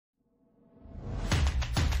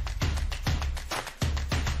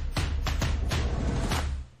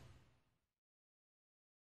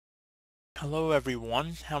Hello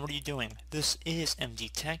everyone, how are you doing? This is MD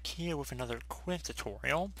Tech here with another quick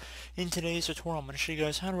tutorial. In today's tutorial I'm going to show you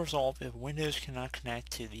guys how to resolve if Windows cannot connect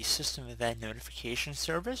to the system event notification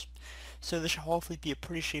service. So this should hopefully be a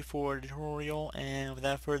pretty straightforward tutorial, and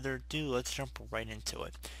without further ado, let's jump right into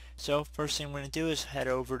it. So first thing I'm going to do is head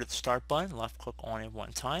over to the start button, left click on it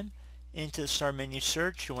one time. Into the start menu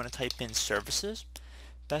search, you want to type in services.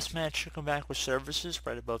 Best match should come back with services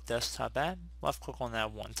right above desktop app. Left click on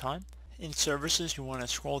that one time. In services, you want to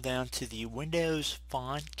scroll down to the Windows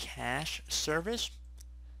Font Cache service.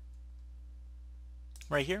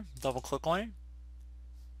 Right here, double click on it.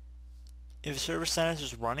 If service status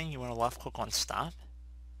is running, you want to left click on stop.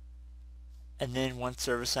 And then once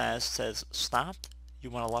service status says stopped,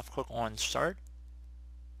 you want to left click on start.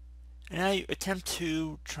 And now you attempt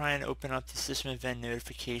to try and open up the system event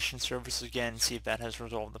notification service again and see if that has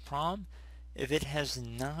resolved the problem. If it has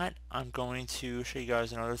not, I'm going to show you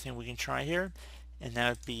guys another thing we can try here, and that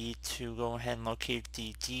would be to go ahead and locate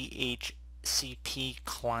the DHCP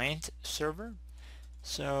client server.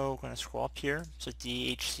 So I'm going to scroll up here, so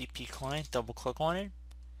DHCP client, double click on it.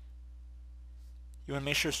 You want to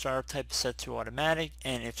make sure startup type is set to automatic,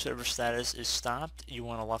 and if server status is stopped, you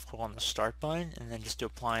want to left click on the start button and then just do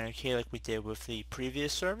apply and OK like we did with the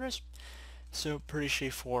previous service. So pretty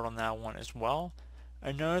straightforward on that one as well.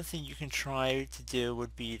 Another thing you can try to do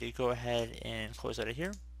would be to go ahead and close out of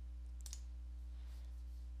here.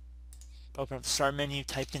 Open up the start menu,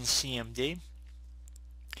 type in CMD.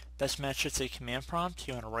 Best match should say command prompt.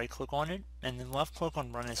 You want to right click on it and then left click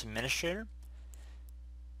on run as administrator.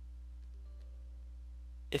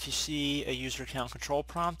 If you see a user account control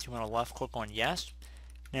prompt, you want to left click on yes.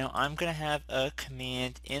 Now I'm going to have a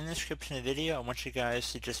command in the description of the video. I want you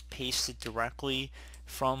guys to just paste it directly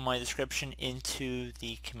from my description into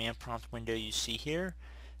the command prompt window you see here.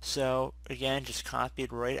 So again, just copy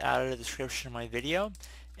it right out of the description of my video,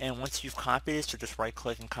 and once you've copied it, so just right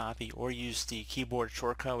click and copy or use the keyboard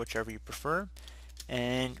shortcut, whichever you prefer.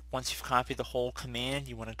 And once you've copied the whole command,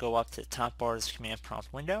 you want to go up to the top bar of this command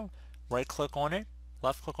prompt window, right click on it,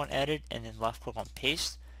 left click on edit, and then left click on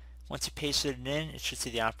paste. Once you pasted it in, it should say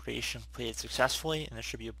the operation completed successfully, and there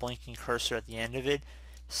should be a blinking cursor at the end of it.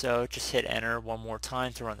 So just hit enter one more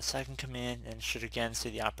time to run the second command, and it should again say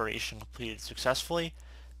the operation completed successfully.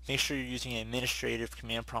 Make sure you're using an administrative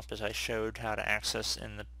command prompt as I showed how to access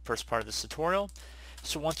in the first part of this tutorial.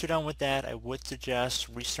 So once you're done with that, I would suggest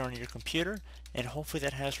restarting your computer, and hopefully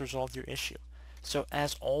that has resolved your issue. So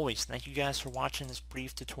as always, thank you guys for watching this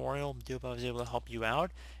brief tutorial. I do hope I was able to help you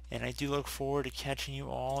out, and I do look forward to catching you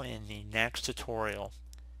all in the next tutorial.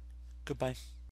 Goodbye.